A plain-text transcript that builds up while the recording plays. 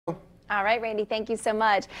All right, Randy, thank you so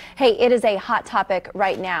much. Hey, it is a hot topic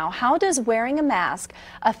right now. How does wearing a mask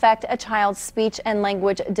affect a child's speech and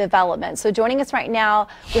language development? So joining us right now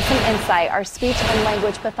with some insight are speech and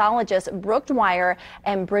language pathologists Brooke Dwyer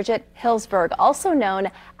and Bridget Hillsberg, also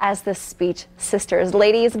known as the Speech Sisters.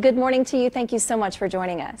 Ladies, good morning to you. Thank you so much for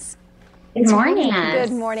joining us. Good morning.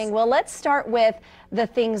 Good morning. Well, let's start with the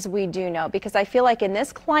things we do know, because I feel like in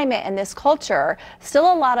this climate and this culture,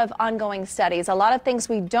 still a lot of ongoing studies, a lot of things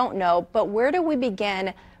we don't know, but where do we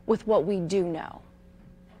begin with what we do know?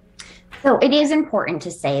 So it is important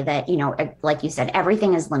to say that, like you said,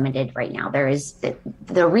 everything is limited right now.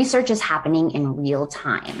 The research is happening in real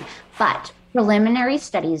time, but preliminary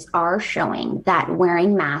studies are showing that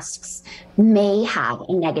wearing masks may have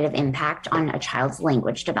a negative impact on a child's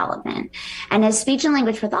language development. And as speech and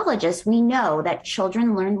language pathologists, we know that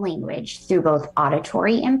children learn language through both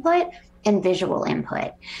auditory input and visual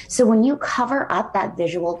input. So when you cover up that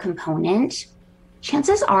visual component,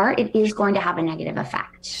 chances are it is going to have a negative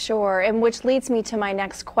effect. Sure, and which leads me to my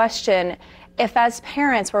next question. If as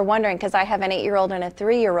parents we're wondering, because I have an 8-year-old and a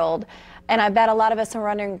 3-year-old, and I bet a lot of us are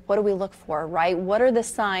wondering, what do we look for, right? What are the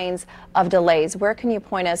signs of delays? Where can you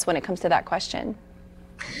point us when it comes to that question?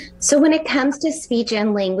 So when it comes to speech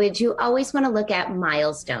and language, you always want to look at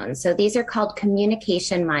milestones. So these are called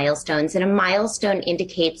communication milestones, and a milestone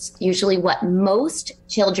indicates usually what most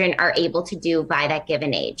children are able to do by that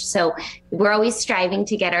given age. So we're always striving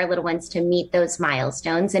to get our little ones to meet those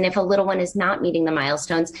milestones. And if a little one is not meeting the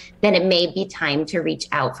milestones, then it may be time to reach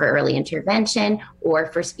out for early intervention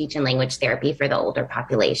or for speech and language therapy for the older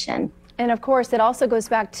population. And of course, it also goes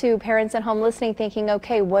back to parents at home listening, thinking,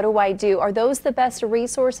 okay, what do I do? Are those the best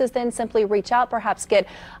resources then? Simply reach out, perhaps get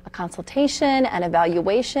a consultation, an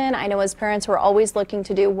evaluation. I know as parents, we're always looking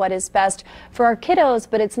to do what is best for our kiddos,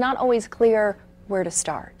 but it's not always clear where to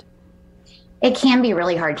start. It can be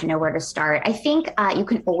really hard to know where to start. I think you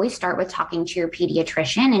can always start with talking to your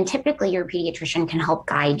pediatrician, and typically your pediatrician can help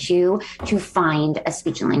guide you to find a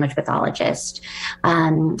speech and language pathologist.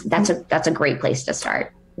 That's a great place to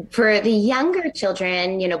start. For the younger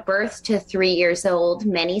children, birth to 3 years old,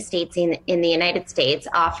 many states in the United States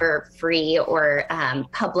offer free or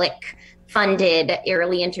public funded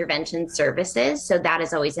early intervention services. So that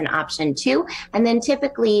is always an option too. And then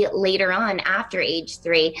typically later on after age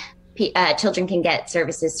 3, children can get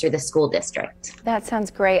services through the school district. That sounds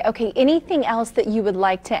great. Okay, anything else that you would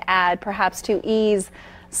like to add, perhaps to ease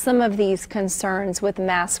some of these concerns with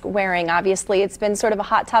mask wearing? Obviously, it's been sort of a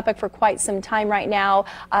hot topic for quite some time right now.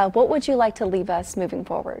 What would you like to leave us moving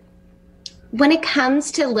forward? When it comes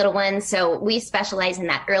to little ones, so we specialize in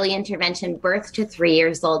that early intervention, birth to 3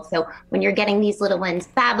 years old. So when you're getting these little ones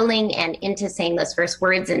babbling and into saying those first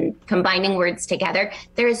words and combining words together,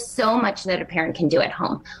 there is so much that a parent can do at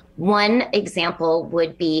home. One example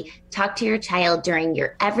would be talk to your child during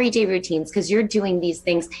your everyday routines, because you're doing these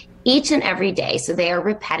things each and every day, so they are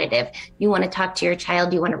repetitive. You want to talk to your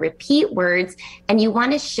child, you want to repeat words, and you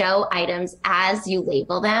want to show items as you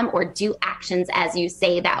label them or do actions as you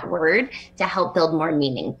say that word to help build more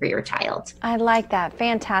meaning for your child. I like that.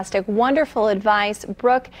 Fantastic. Wonderful advice.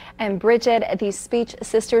 Brooke and Bridget, these Speech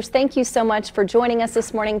Sisters, thank you so much for joining us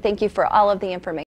this morning. Thank you for all of the information.